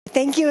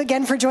Thank you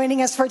again for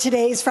joining us for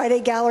today's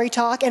Friday Gallery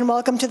Talk, and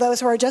welcome to those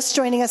who are just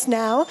joining us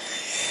now.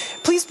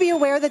 Please be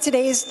aware that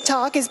today's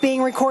talk is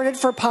being recorded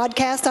for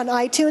podcast on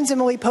iTunes and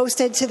will be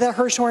posted to the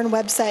Hirshhorn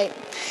website.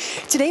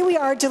 Today we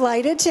are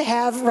delighted to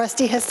have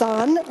Rusty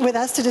Hassan with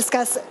us to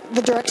discuss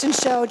the direction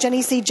show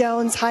Jennie C.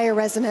 Jones' Higher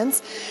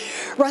Resonance.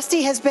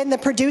 Rusty has been the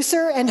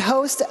producer and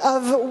host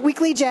of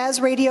weekly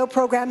jazz radio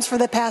programs for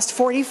the past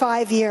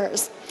 45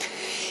 years.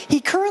 He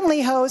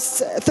currently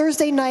hosts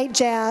Thursday Night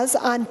Jazz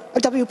on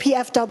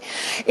WPFW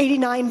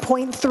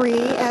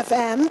 89.3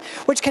 FM,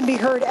 which can be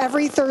heard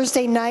every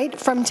Thursday night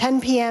from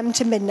 10 p.m.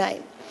 to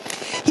midnight.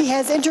 He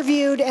has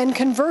interviewed and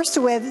conversed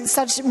with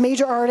such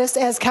major artists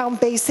as Count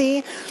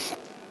Basie,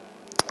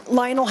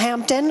 Lionel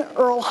Hampton,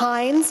 Earl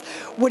Hines,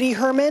 Woody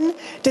Herman,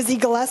 Dizzy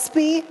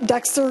Gillespie,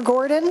 Dexter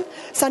Gordon,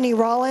 Sonny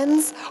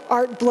Rollins,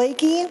 Art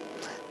Blakey,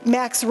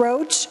 Max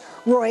Roach,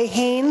 Roy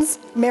Haynes,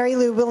 Mary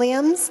Lou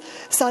Williams,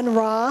 Sun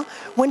Ra,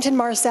 Wynton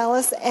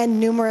Marsalis, and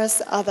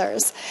numerous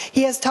others.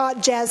 He has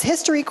taught jazz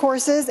history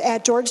courses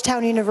at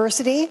Georgetown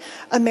University,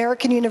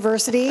 American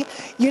University,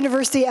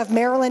 University of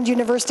Maryland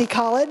University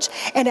College,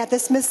 and at the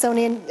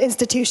Smithsonian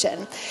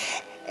Institution.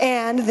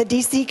 And the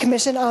D.C.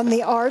 Commission on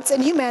the Arts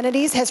and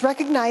Humanities has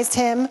recognized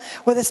him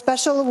with a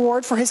special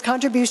award for his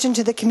contribution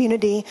to the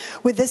community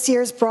with this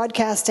year's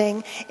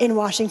broadcasting in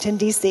Washington,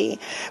 D.C.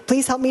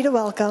 Please help me to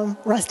welcome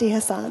Rusty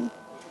Hassan.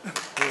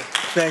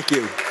 Thank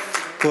you.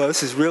 Well,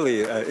 this is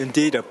really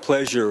indeed a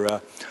pleasure.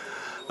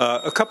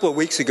 A couple of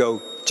weeks ago,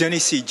 Jennie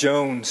C.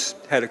 Jones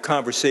had a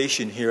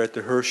conversation here at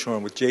the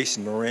Hirshhorn with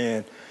Jason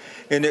Moran,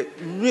 and it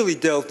really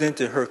delved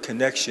into her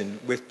connection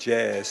with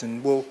jazz.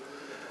 And we'll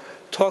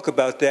talk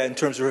about that in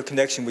terms of her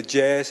connection with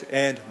jazz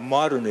and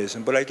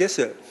modernism. But I guess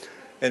an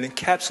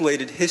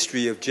encapsulated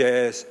history of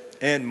jazz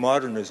and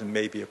modernism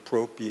may be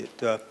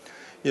appropriate.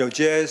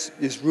 Jazz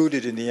is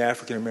rooted in the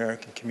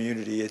African-American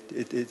community.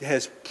 It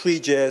has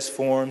pre-jazz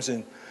forms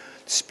and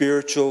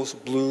spirituals,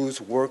 blues,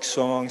 work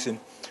songs, and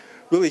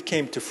really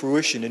came to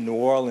fruition in New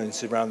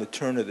Orleans around the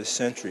turn of the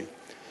century.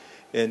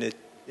 And it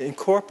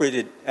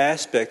incorporated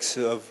aspects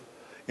of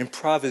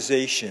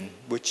improvisation,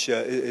 which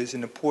is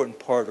an important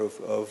part of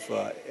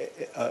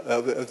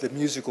the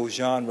musical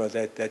genre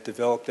that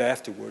developed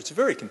afterwards. It's a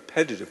very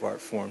competitive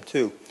art form,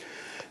 too.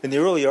 And the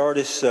early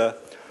artists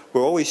were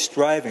always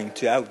striving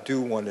to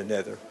outdo one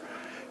another.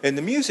 And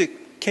the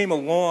music came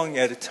along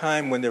at a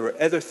time when there were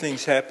other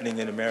things happening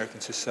in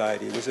American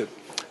society. It was a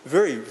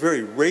very,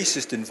 very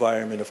racist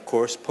environment, of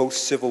course,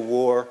 post-Civil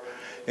War,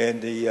 and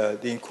the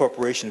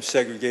incorporation of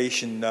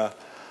segregation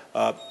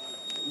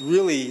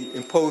really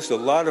imposed a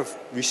lot of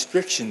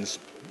restrictions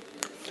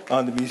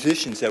on the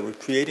musicians that were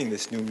creating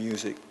this new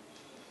music.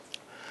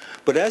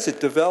 But as it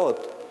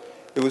developed,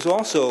 it was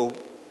also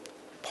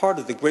part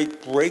of the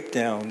great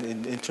breakdown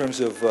in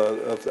terms of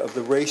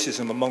the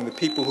racism among the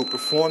people who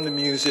performed the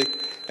music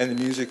and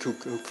the music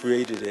who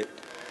created it.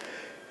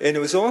 And it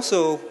was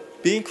also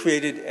being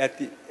created at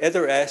the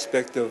other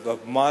aspect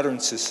of modern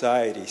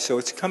society. So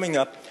it's coming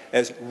up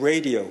as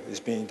radio is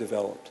being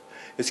developed.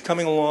 It's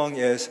coming along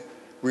as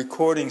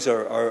recordings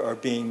are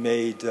being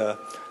made.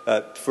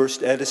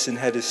 First Edison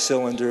had his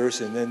cylinders,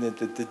 and then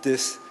the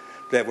discs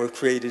that were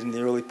created in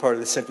the early part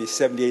of the century,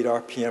 78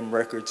 RPM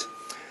records.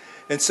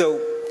 And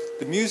so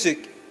the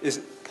music is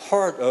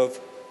part of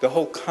the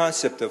whole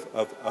concept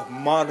of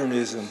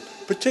modernism,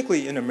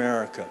 particularly in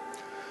America.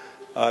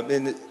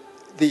 In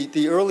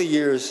the early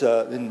years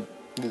in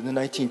the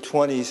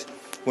 1920s,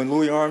 when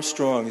Louis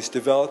Armstrong is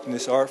developing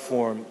this art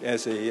form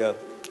as a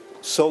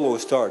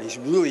soloist art, he's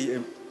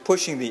really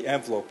pushing the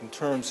envelope in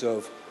terms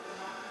of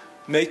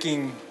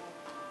making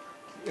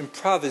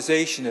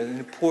improvisation an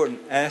important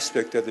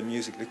aspect of the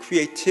music. The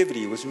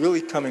creativity was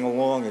really coming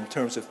along in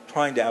terms of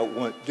trying to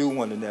outdo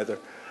one another.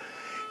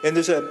 And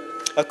there's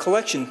a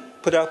collection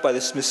put out by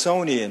the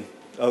Smithsonian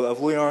of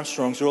Louis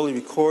Armstrong's early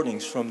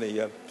recordings from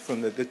the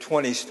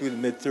 20s through the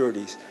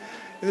mid-30s.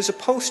 And there's a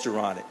poster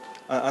on it,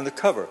 on the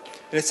cover,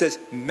 and it says,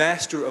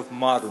 Master of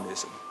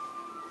Modernism.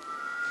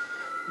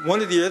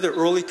 One of the other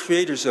early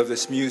creators of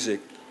this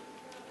music,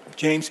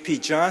 James P.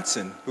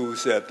 Johnson,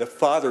 who's the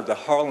father of the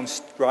Harlem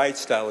Stride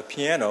style of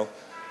piano,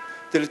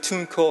 did a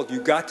tune called You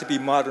Got to Be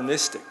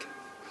Modernistic.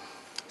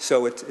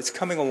 So it's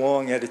coming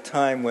along at a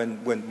time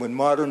when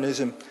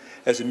modernism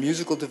as a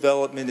musical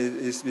development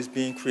is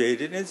being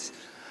created, and it's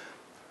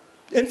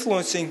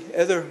influencing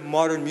other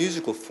modern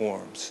musical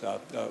forms.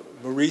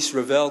 Maurice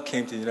Ravel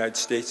came to the United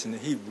States, and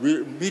he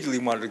immediately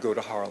wanted to go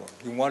to Harlem.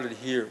 He wanted to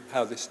hear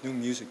how this new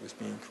music was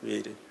being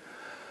created.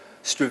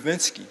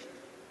 Stravinsky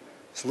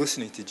is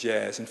listening to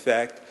jazz. In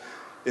fact,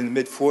 in the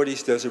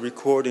mid-40s, does a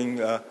recording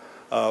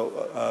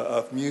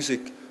of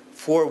music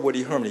for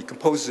Woody Herman. He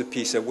composes a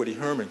piece that Woody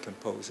Herman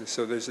composes.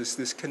 So there's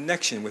this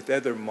connection with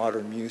other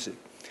modern music.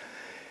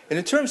 And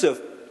in terms of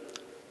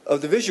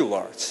the visual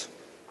arts,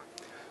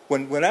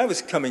 when I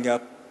was coming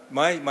up,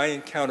 my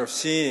encounter of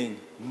seeing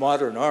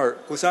modern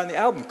art was on the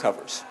album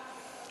covers.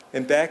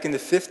 And back in the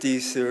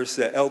 50s, there was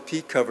the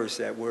LP covers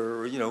that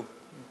were,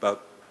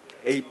 about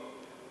 8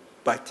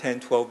 by 10,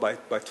 12 by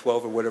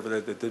 12, or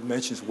whatever the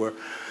dimensions were.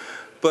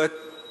 But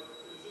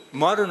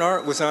modern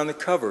art was on the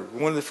cover.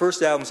 One of the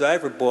first albums I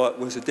ever bought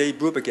was a Dave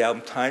Brubeck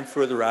album, Time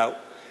Further Out,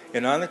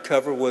 and on the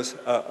cover was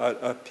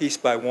a piece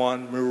by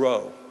Juan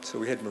Moreau. So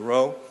we had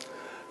Moreau.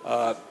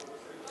 A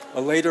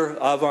later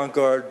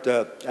avant-garde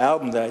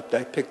album that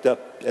I picked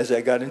up as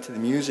I got into the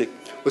music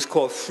was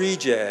called Free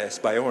Jazz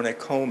by Ornette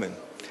Coleman.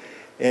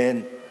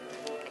 And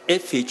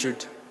it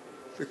featured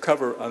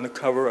on the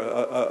cover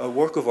a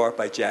work of art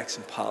by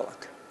Jackson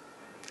Pollock.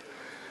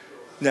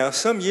 Now,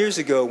 some years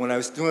ago when I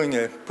was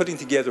putting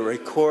together a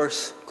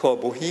course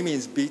called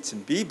Bohemians, Beats,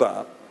 and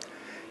Bebop,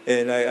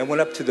 and I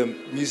went up to the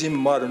Museum of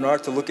Modern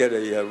Art to look at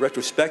a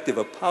retrospective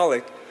of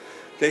Pollock,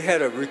 they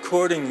had a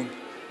recording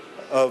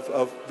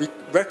of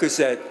records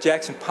that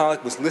Jackson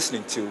Pollock was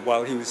listening to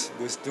while he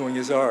was doing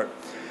his art.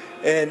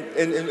 And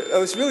I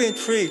was really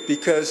intrigued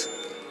because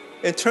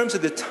in terms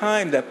of the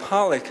time that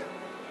Pollock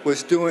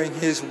was doing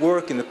his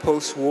work in the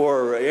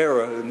post-war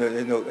era, in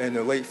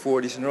the late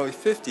 40s and early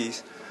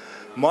 50s,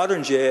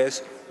 modern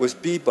jazz was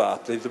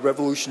bebop, the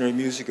revolutionary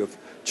music of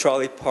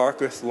Charlie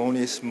Parker,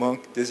 Thelonious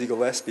Monk, Dizzy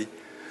Gillespie.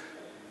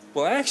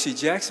 Well, actually,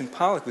 Jackson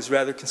Pollock was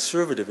rather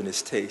conservative in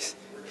his taste.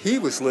 He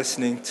was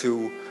listening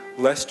to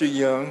Lester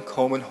Young,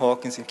 Coleman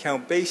Hawkins, and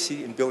Count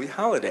Basie and Billie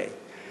Holiday.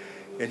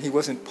 And he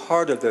wasn't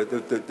part of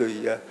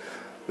the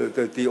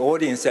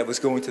audience that was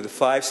going to the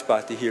 5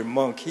 spot to hear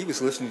Monk. He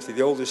was listening to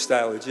the older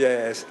style of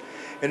jazz.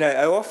 And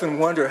I often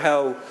wonder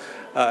how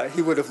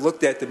he would have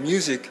looked at the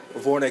music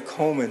of Ornette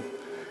Coleman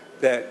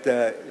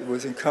that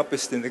was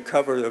encompassed in the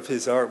cover of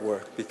his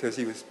artwork, because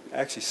he was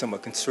actually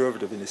somewhat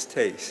conservative in his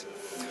taste.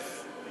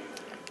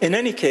 In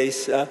any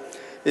case,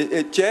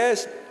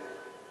 jazz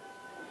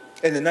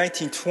in the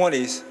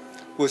 1920s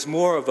was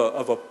more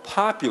of a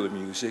popular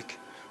music,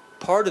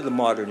 part of the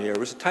modern era. It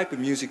was a type of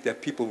music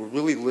that people were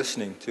really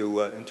listening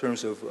to in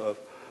terms of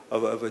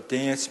a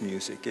dance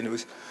music. And it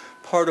was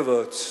part of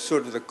a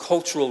sort of the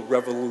cultural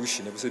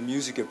revolution. It was a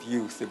music of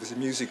youth. It was a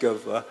music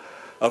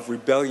of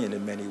rebellion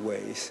in many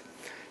ways.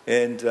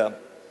 And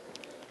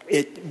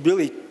it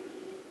really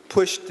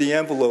pushed the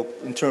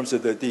envelope in terms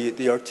of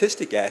the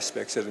artistic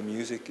aspects of the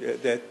music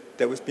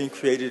that was being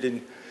created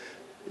in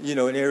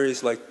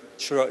areas like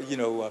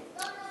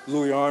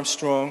Louis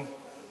Armstrong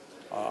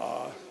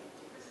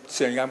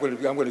saying, I'm going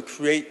to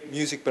create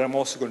music, but I'm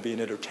also going to be an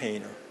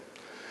entertainer.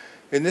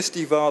 And this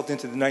devolved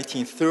into the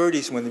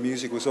 1930s, when the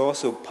music was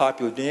also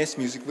popular dance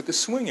music with the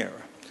swing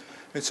era.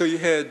 And so you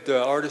had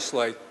artists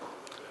like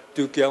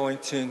Duke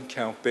Ellington,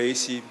 Count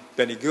Basie,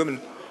 Benny Goodman,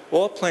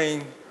 all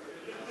playing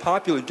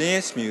popular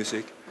dance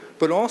music,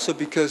 but also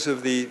because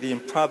of the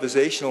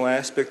improvisational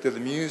aspect of the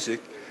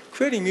music,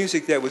 creating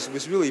music that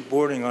was really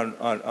bordering on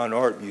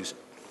art music.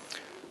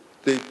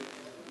 The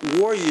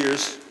war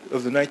years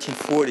of the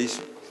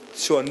 1940s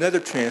saw another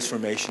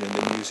transformation in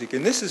the music,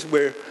 and this is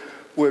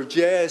where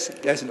jazz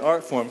as an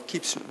art form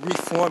keeps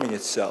reforming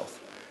itself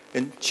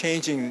and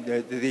changing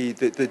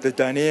the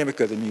dynamic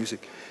of the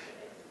music.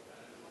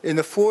 In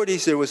the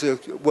 40s, there was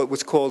what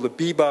was called the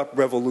bebop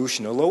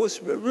revolution, although it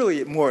was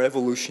really more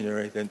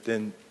evolutionary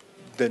than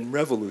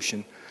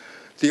revolution.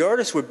 The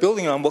artists were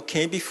building on what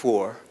came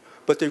before,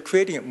 but they're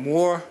creating it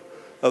more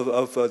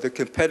of the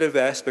competitive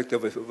aspect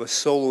of a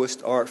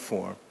soloist art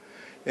form.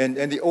 And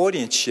the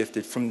audience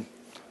shifted from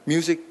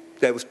music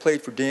that was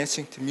played for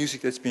dancing to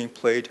music that's being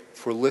played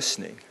for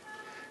listening.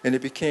 And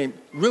it became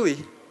really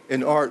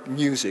an art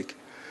music.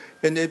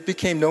 And it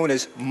became known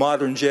as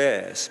modern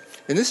jazz.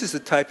 And this is the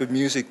type of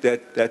music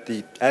that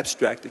the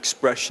abstract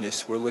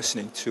expressionists were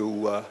listening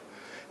to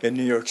in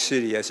New York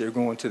City as they were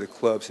going to the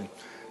clubs and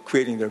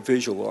creating their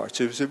visual arts.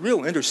 There was a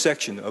real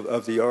intersection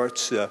of the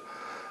arts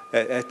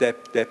at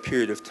that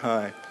period of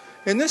time.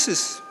 And this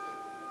is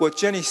what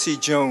Jennie C.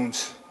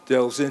 Jones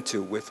delves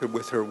into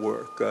with her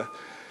work.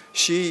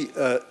 She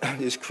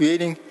is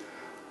creating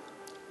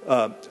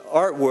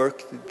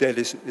artwork that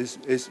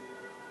is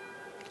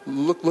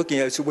looking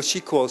at what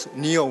she calls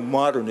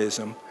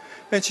neo-modernism,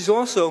 and she's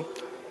also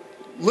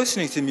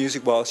listening to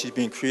music while she's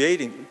being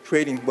creating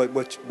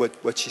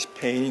what she's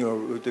painting,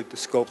 or the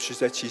sculptures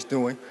that she's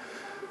doing,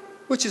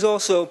 which is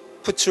also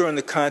puts her in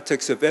the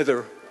context of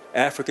other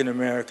African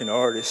American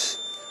artists.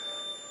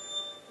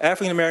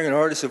 African American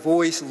artists have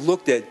always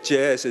looked at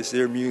jazz as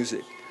their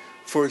music.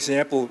 For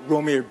example,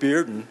 Romare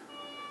Bearden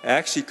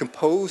actually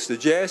composed a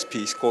jazz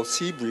piece called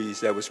Sea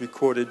Breeze that was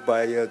recorded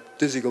by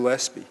Dizzy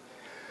Gillespie.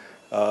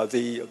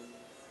 The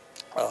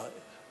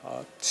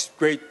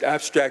great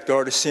abstract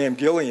artist Sam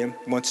Gilliam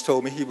once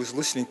told me he was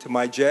listening to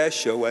my jazz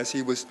show as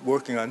he was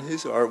working on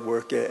his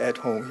artwork at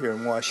home here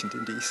in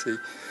Washington, D.C.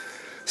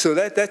 So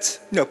that's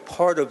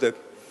part of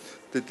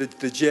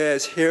the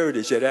jazz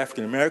heritage that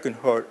African American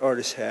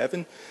artists have,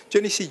 and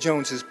Jennie C.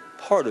 Jones is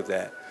part of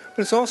that.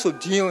 But it's also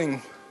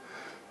dealing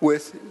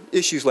with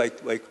issues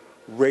like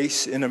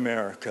race in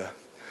America.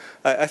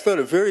 I thought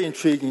it very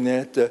intriguing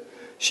that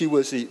she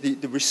was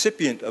the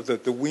recipient of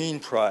the Wien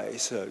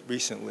Prize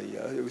recently.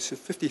 It was a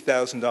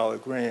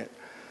 $50,000 grant.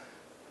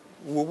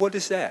 Well, what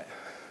is that?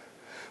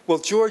 Well,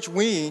 George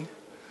Wien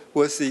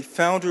was the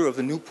founder of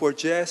the Newport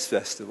Jazz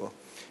Festival.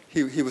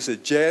 He was a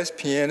jazz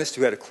pianist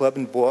who had a club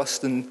in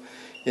Boston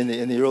in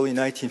the early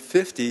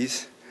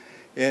 1950s,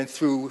 and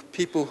through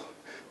people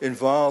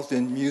involved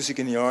in music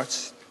and the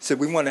arts, said,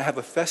 we want to have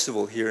a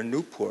festival here in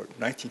Newport,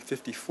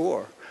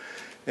 1954.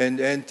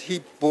 And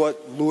he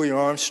brought Louis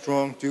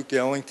Armstrong, Duke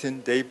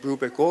Ellington, Dave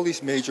Brubeck, all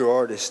these major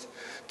artists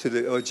to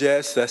the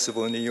Jazz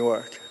Festival in New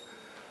York.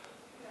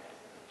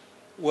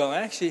 Well,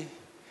 actually,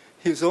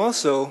 he was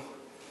also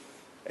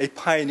a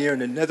pioneer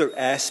in another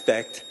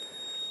aspect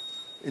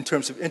in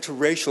terms of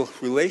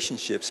interracial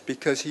relationships,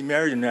 because he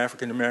married an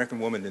African-American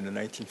woman in the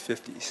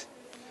 1950s.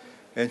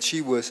 And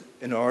she was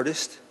an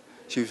artist.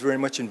 She was very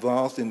much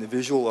involved in the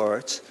visual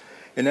arts.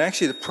 And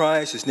actually, the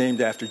prize is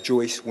named after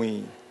Joyce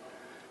Wien.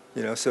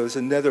 You know, so it's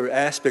another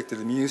aspect of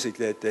the music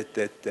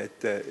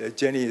that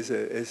Jennie is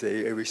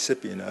a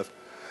recipient of.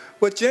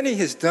 What Jennie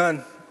has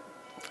done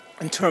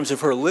in terms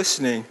of her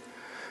listening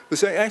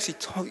was actually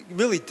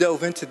really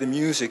delve into the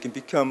music and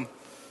become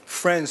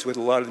friends with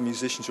a lot of the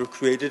musicians who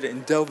created it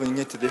and delving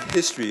into the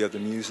history of the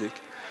music.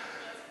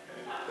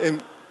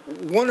 In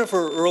one of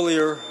her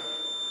earlier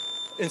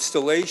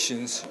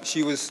installations,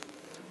 she was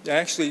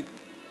actually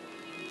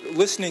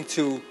listening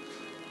to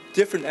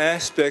different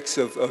aspects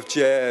of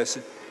jazz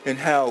and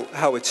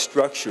how it's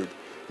structured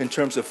in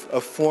terms of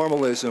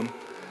formalism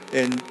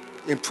and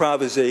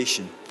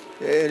improvisation.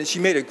 And she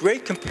made a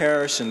great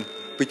comparison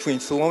between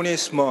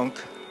Thelonious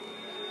Monk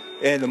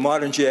and the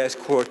Modern Jazz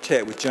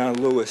Quartet with John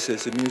Lewis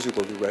as the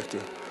musical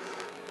director.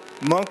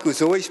 Monk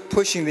was always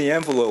pushing the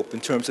envelope in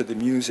terms of the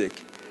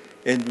music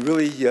and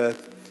really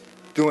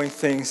doing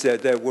things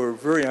that were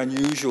very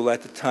unusual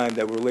at the time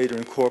that were later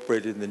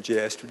incorporated in the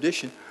jazz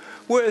tradition.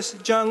 Whereas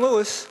John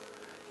Lewis,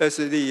 as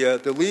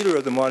the leader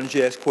of the Modern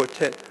Jazz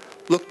Quartet,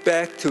 looked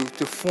back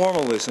to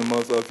formalism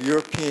of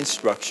European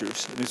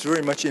structures. It was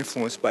very much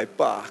influenced by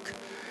Bach.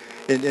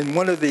 And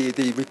one of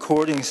the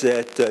recordings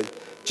that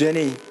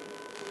Jennie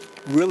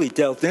really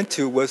delved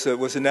into was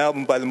an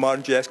album by the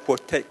Modern Jazz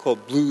Quartet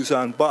called Blues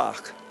on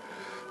Bach,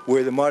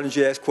 where the Modern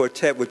Jazz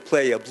Quartet would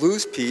play a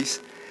blues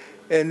piece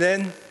and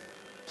then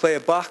play a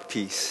Bach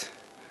piece.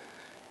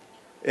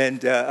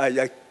 And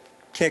I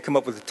can't come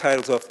up with the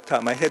titles off the top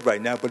of my head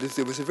right now, but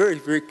it was a very,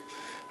 very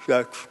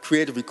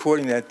creative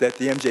recording that the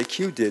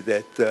MJQ did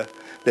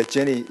that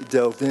Jennie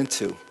delved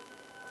into.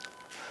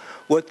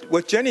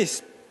 What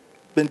Jennie's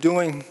been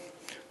doing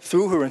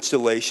through her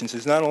installations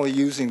is not only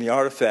using the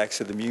artifacts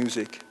of the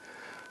music.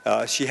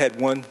 She had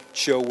one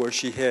show where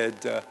she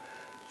had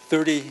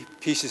 30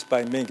 pieces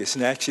by Mingus,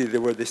 and actually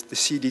there were the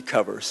CD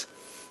covers.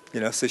 You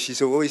know, so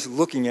she's always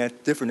looking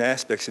at different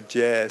aspects of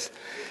jazz.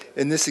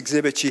 In this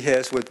exhibit, she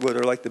has what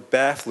are like the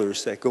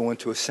bafflers that go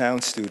into a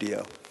sound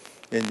studio,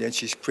 and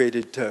she's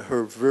created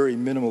her very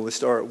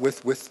minimalist art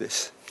with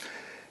this.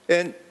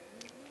 And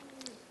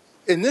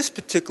in this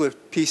particular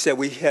piece that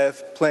we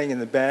have playing in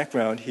the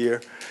background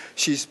here,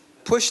 she's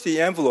pushed the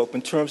envelope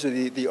in terms of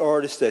the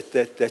artists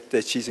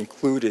that she's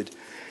included.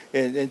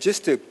 And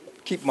just to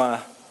keep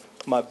my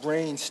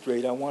brain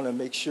straight, I want to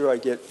make sure I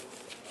get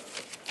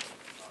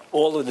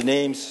all of the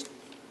names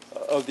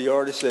of the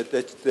artists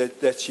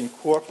that she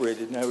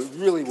incorporated. Now, it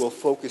really will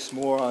focus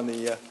more on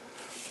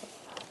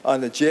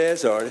the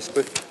jazz artists,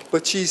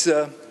 but she's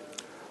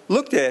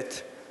looked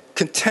at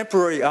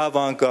contemporary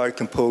avant-garde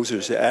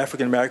composers,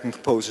 African-American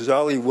composers.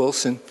 Ollie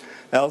Wilson,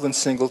 Alvin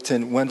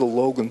Singleton, Wendell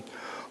Logan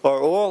are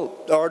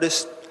all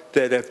artists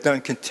that have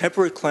done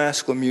contemporary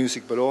classical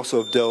music, but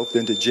also have delved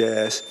into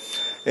jazz,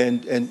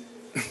 and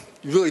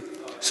really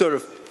sort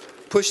of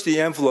pushed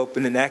the envelope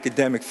in an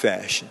academic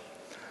fashion.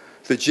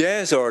 The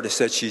jazz artists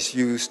that she's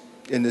used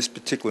in this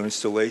particular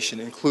installation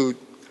include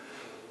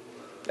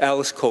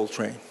Alice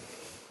Coltrane.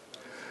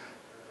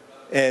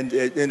 And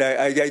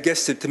I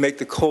guess to make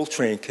the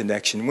Coltrane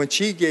connection, when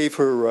she gave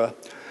her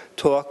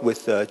talk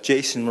with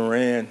Jason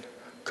Moran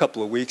a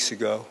couple of weeks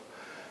ago,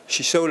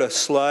 she showed a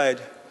slide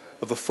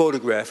of a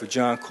photograph of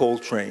John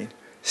Coltrane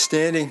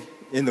standing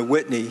in the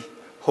Whitney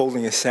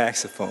holding a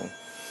saxophone.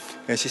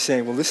 And she's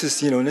saying, well, this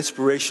is, an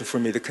inspiration for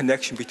me, the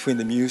connection between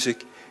the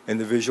music and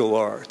the visual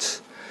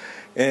arts.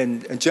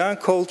 And John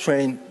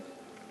Coltrane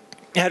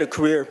had a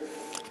career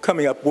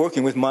coming up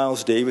working with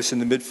Miles Davis in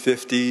the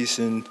mid-50s,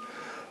 and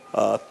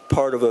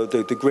part of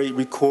the great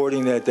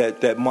recording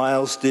that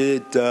Miles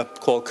did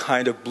called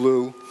Kind of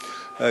Blue,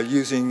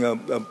 using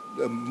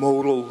a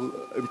modal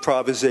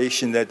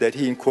improvisation that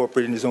he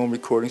incorporated in his own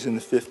recordings in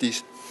the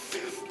 50s.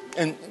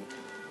 And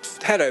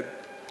had a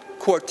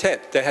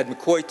quartet that had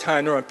McCoy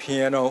Tyner on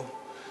piano,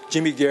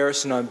 Jimmy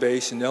Garrison on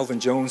bass, and Elvin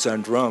Jones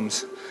on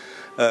drums.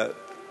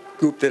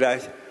 Group that I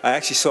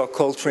actually saw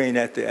Coltrane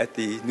at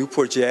the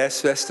Newport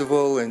Jazz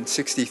Festival in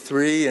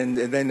 '63, and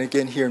then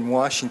again here in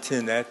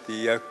Washington at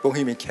the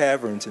Bohemian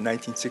Caverns in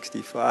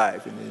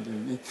 1965.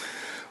 And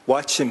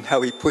watched him,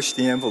 how he pushed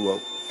the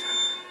envelope.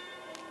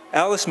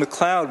 Alice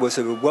MacLeod was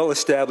a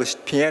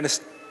well-established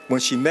pianist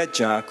when she met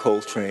John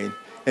Coltrane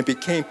and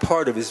became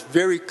part of his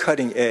very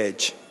cutting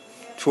edge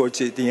towards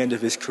the end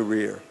of his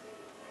career.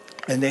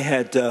 And they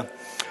had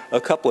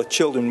a couple of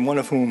children, one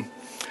of whom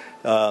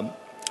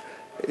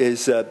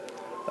is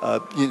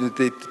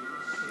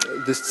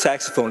this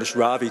saxophonist,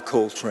 Ravi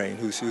Coltrane,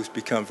 who's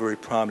become very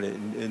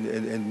prominent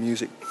in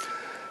music.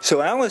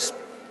 So Alice,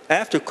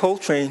 after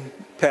Coltrane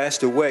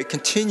passed away,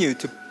 continued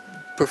to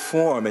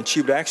perform, and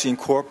she would actually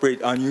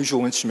incorporate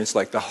unusual instruments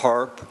like the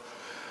harp,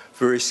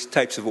 various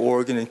types of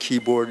organ and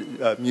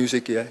keyboard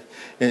music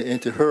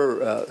into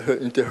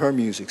her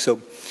music.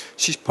 So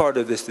she's part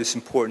of this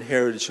important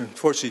heritage.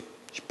 Unfortunately,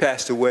 she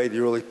passed away the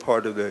early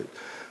part of the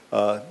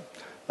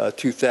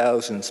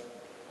 2000s.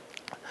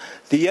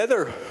 The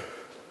other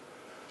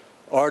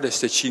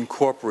artist that she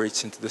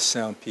incorporates into the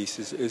sound piece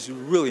is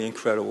really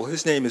incredible.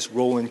 His name is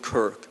Roland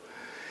Kirk.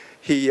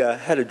 He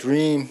had a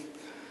dream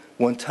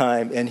one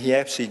time, and he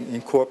actually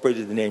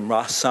incorporated the name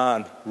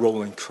Hassan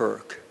Roland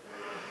Kirk.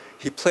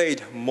 He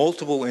played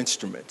multiple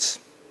instruments,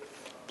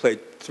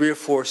 played 3 or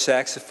 4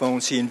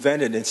 saxophones. He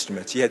invented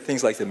instruments. He had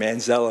things like the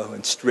manzello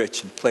and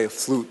stritch and play a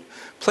flute,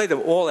 play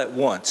them all at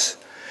once.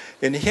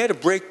 And he had to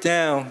break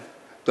down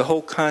the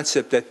whole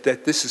concept that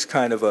this is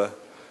kind of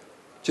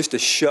just a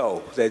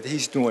show, that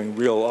he's doing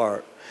real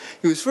art.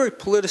 He was very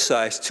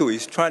politicized too.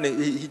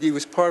 He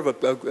was part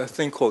of a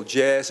thing called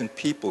Jazz and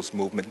People's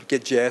Movement, to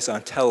get jazz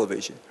on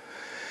television.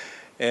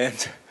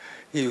 And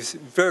he was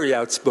very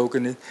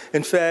outspoken.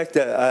 In fact,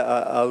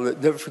 I'll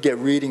never forget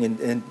reading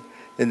in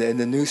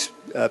the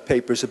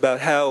newspapers about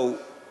how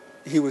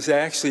he was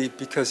actually,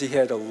 because he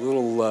had a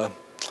little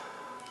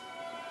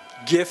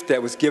gift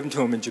that was given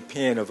to him in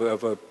Japan of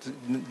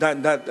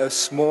not a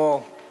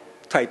small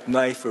type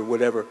knife or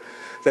whatever,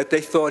 that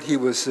they thought he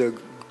was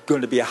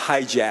going to be a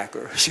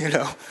hijacker, you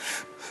know.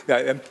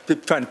 I'm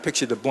trying to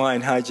picture the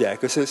blind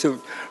hijacker.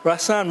 So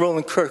Hassan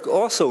Roland Kirk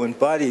also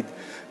embodied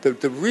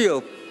the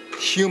real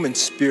human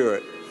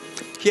spirit.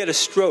 He had a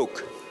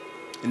stroke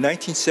in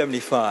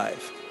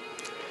 1975,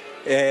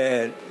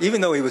 and even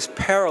though he was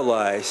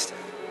paralyzed,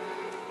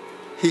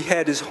 he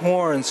had his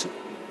horns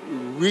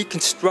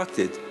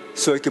reconstructed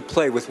so he could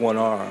play with one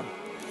arm.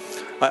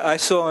 I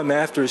saw him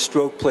after his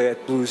stroke play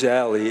at Blues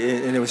Alley,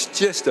 and it was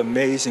just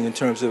amazing in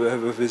terms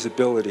of his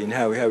ability and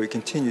how he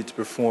continued to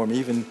perform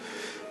even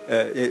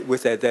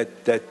with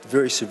that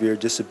very severe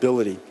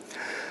disability.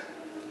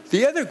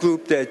 The other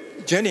group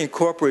that Jennie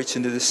incorporates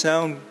into the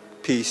sound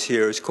piece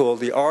here is called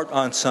the Art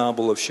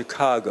Ensemble of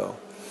Chicago.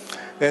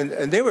 And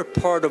they were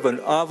part of an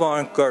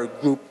avant-garde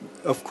group,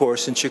 of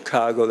course, in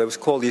Chicago that was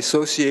called the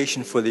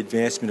Association for the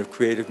Advancement of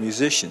Creative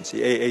Musicians,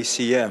 the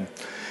AACM.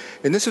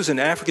 And this was an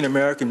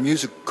African-American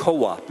music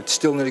co-op. It's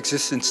still in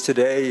existence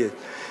today. It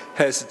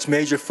has its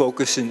major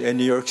focus in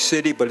New York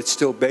City, but it's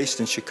still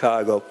based in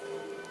Chicago.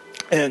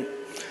 And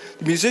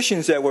the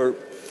musicians that were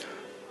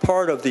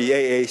part of the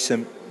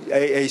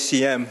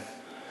AACM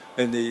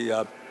and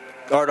the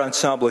Art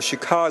Ensemble of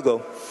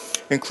Chicago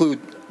include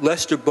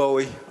Lester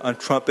Bowie on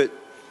trumpet,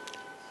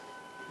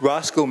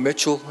 Roscoe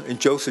Mitchell and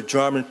Joseph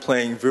Jarman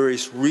playing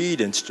various reed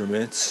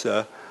instruments,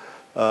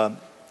 Don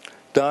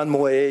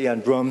Moye on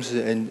drums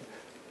and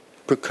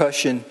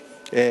percussion,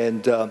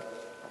 and the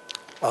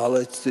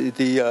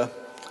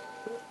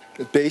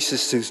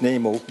bassist whose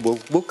name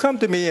will come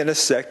to me in a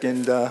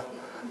second,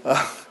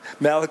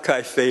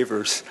 Malachi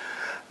Favors.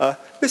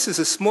 This is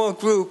a small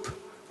group,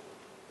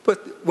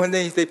 but when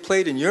they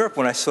played in Europe,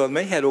 when I saw them,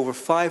 they had over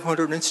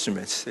 500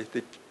 instruments. They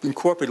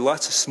incorporated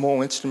lots of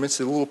small instruments,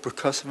 the little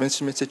percussive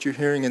instruments that you're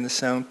hearing in the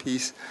sound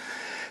piece.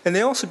 And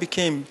they also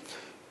became,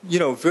 you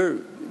know, very,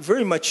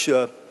 very much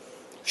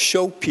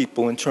show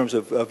people in terms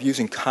of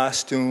using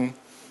costume,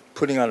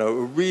 putting on a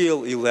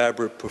real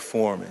elaborate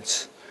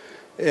performance.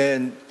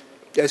 And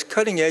as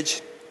cutting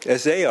edge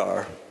as they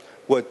are,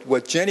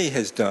 what Jennie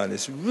has done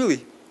is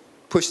really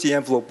push the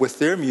envelope with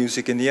their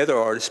music and the other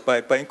artists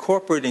by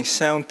incorporating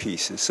sound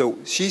pieces. So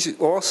she's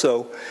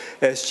also,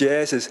 as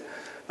jazz as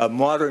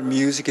modern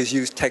music has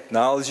used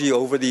technology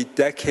over the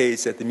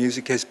decades that the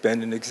music has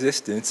been in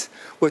existence,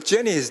 what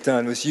Jennie has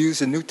done was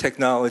use a new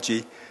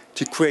technology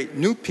to create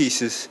new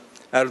pieces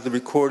out of the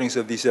recordings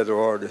of these other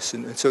artists.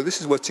 And so this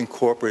is what's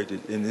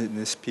incorporated in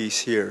this piece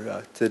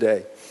here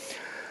today.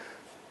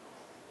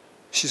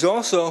 She's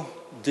also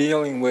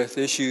dealing with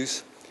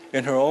issues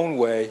in her own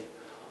way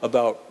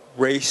about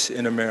race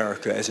in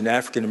America as an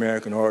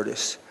African-American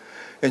artist.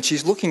 And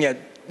she's looking at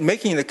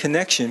making the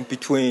connection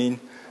between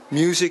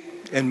music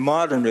and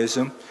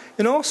modernism,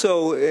 and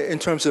also in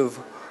terms of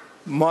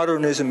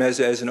modernism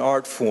as an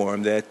art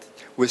form that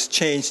was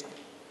changed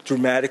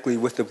dramatically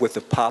with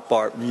the pop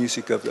art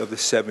music of the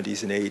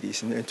 70s and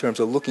 80s, in terms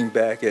of looking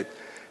back at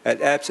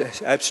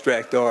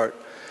abstract art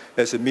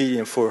as a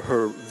medium for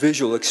her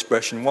visual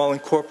expression while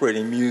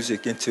incorporating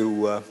music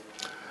into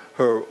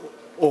her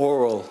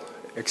oral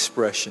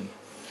expression.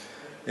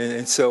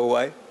 And so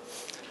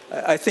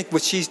I think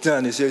what she's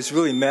done is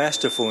really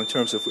masterful in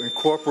terms of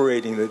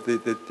incorporating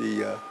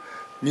the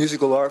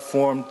musical art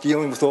form,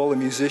 dealing with all the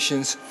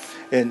musicians,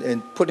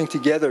 and putting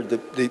together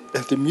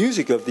the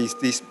music of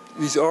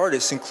these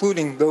artists,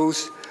 including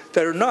those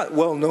that are not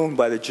well known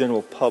by the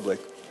general public.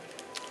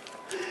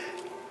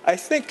 I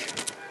think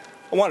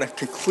I want to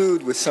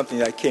conclude with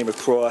something I came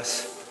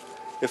across,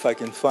 if I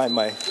can find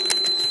my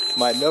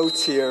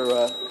notes here,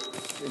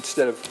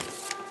 instead of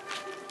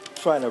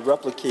trying to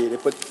replicate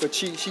it, but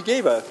she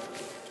gave a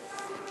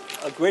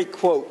great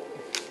quote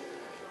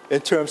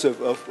in terms of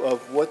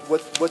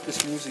what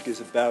this music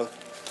is about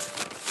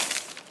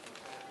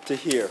to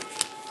hear.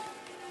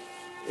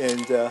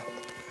 And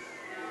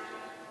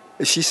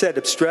she said,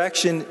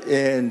 abstraction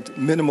and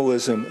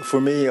minimalism for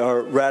me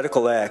are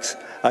radical acts.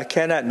 I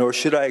cannot nor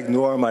should I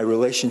ignore my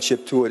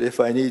relationship to it if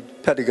I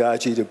need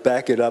pedagogy to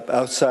back it up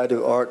outside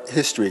of art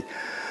history.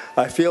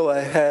 I feel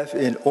I have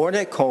in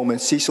Ornette Coleman,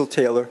 Cecil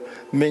Taylor,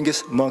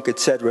 Mingus, Monk,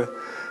 etc.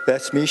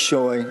 That's me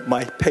showing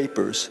my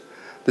papers.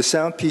 The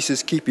sound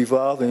pieces keep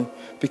evolving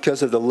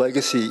because of the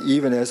legacy,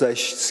 even as I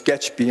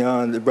sketch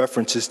beyond the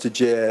references to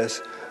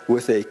jazz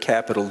with a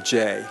capital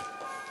J.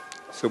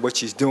 So what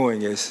she's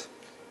doing is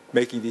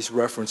making these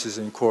references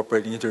and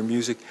incorporating into her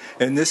music,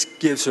 and this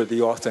gives her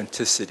the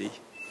authenticity.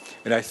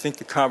 And I think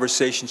the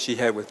conversation she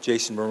had with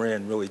Jason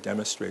Moran really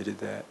demonstrated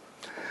that.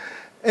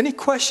 Any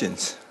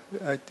questions?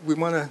 We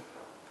want to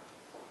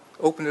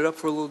open it up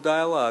for a little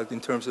dialogue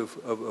in terms of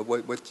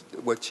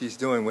what she's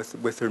doing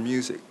with her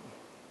music.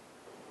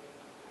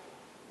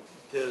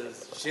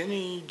 Does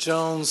Jennie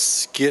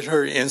Jones get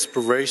her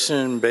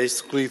inspiration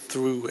basically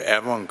through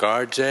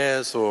avant-garde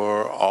jazz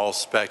or all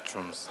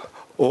spectrums?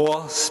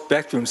 All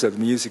spectrums of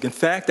music. In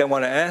fact, I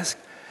want to ask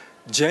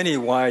Jennie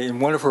why in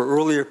one of her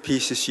earlier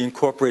pieces she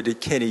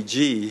incorporated Kenny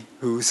G,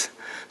 who's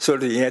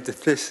sort of the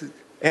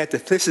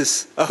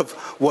antithesis of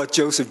what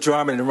Joseph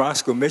Jarman and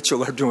Roscoe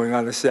Mitchell are doing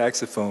on the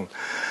saxophone.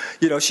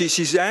 You know,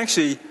 she's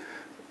actually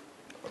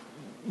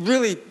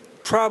really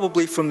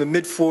probably from the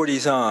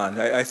mid-40s on.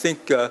 I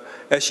think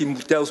as she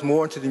delves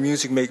more into the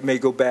music, may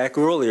go back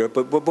earlier.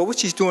 But what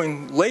she's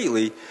doing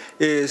lately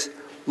is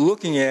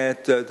looking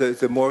at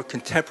the more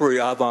contemporary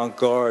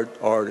avant-garde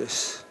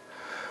artists.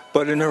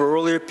 But in her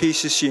earlier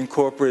pieces, she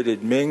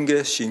incorporated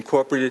Mingus. She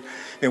incorporated,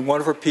 in one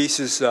of her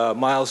pieces,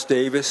 Miles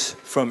Davis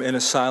from In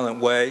a Silent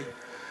Way.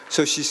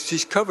 So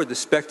she's covered the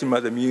spectrum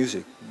of the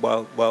music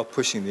while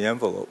pushing the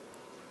envelope.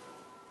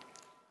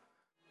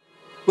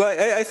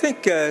 Well, I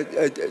think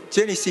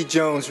Jennie C.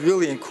 Jones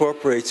really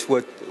incorporates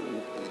what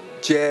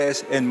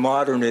jazz and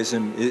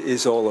modernism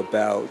is all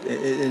about.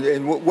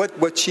 And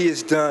what she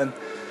has done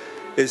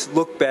is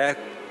look back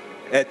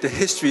at the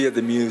history of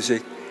the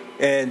music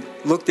and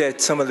looked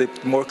at some of the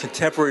more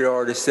contemporary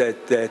artists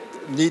that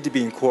need to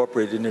be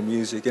incorporated in the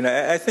music. And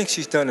I think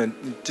she's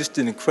done just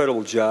an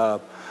incredible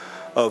job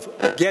of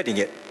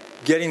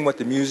getting what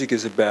the music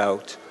is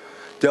about,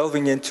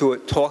 delving into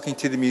it, talking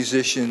to the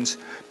musicians,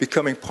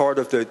 becoming part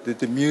of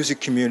the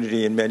music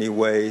community in many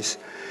ways,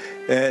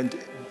 and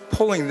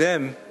pulling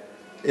them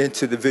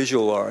into the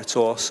visual arts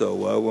also.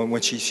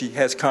 When she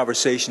has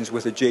conversations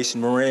with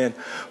Jason Moran,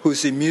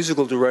 who's the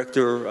musical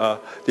director,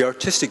 the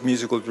artistic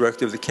musical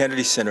director of the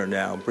Kennedy Center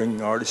now,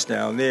 bringing artists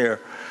down there,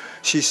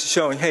 she's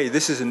showing, hey,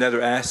 this is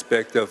another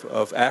aspect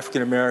of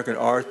African-American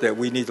art that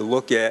we need to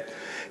look at,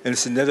 and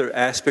it's another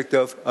aspect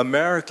of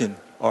American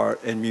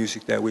art and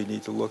music that we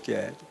need to look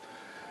at.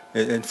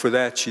 And for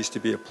that, she's to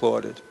be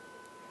applauded.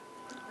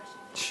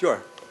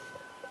 Sure.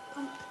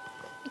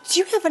 Do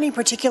you have any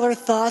particular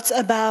thoughts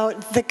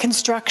about the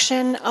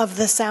construction of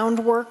the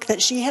sound work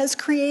that she has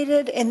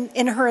created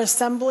in her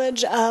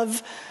assemblage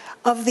of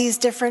these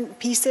different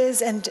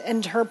pieces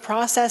and her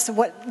process of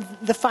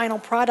what the final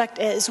product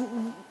is?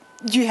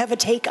 Do you have a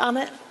take on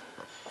it?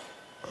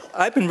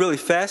 I've been really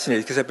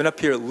fascinated because I've been up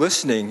here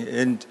listening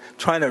and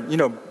trying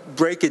to,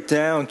 break it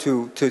down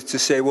to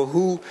say, well,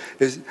 who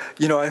is,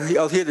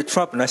 I'll hear the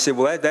trumpet and I say,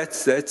 well,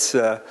 that's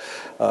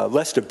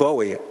Lester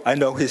Bowie. I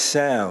know his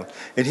sound.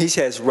 And he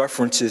has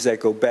references that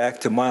go back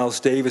to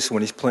Miles Davis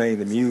when he's playing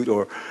the mute,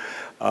 or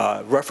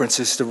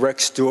references to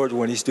Rex Stewart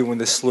when he's doing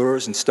the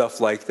slurs and stuff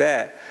like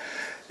that.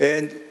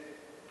 And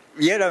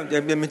yet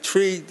I'm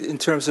intrigued in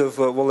terms of,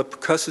 the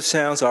percussive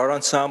sounds, Art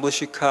Ensemble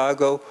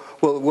Chicago.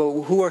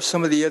 Well, who are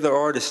some of the other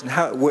artists, and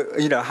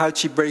how'd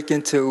she break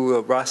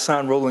into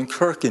Rahsaan Roland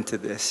Kirk into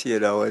this?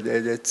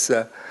 It's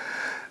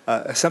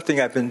something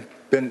I've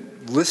been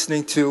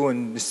listening to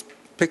and just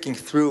picking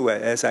through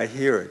as I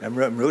hear it. I'm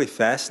really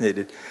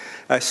fascinated.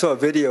 I saw a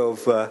video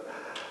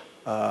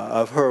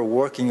of her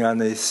working on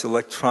this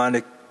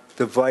electronic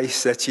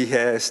device that she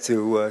has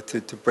to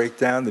break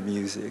down the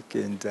music,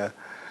 and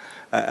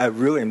I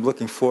really am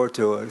looking forward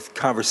to a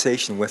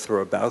conversation with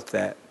her about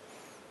that.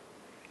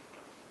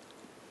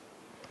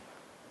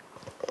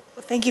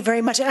 Thank you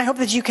very much. And I hope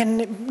that you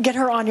can get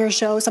her on your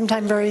show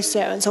sometime very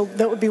soon. So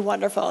that would be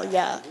wonderful.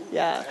 Yeah.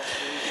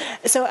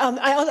 So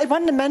I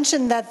wanted to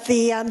mention that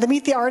the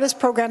Meet the Artist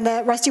program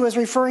that Rusty was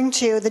referring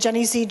to, the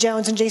Jennie C.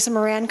 Jones and Jason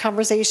Moran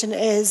conversation,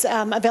 is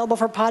available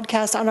for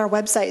podcast on our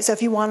website. So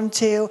if you wanted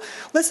to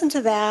listen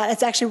to that,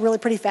 it's actually really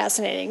pretty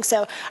fascinating.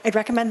 So I'd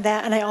recommend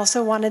that. And I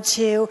also wanted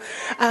to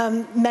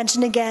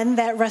mention again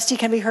that Rusty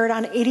can be heard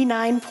on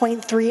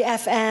 89.3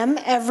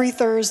 FM every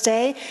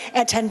Thursday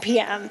at 10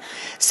 p.m.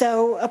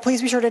 So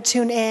please be sure to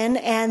tune in.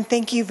 And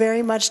thank you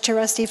very much to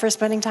Rusty for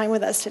spending time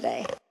with us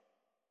today.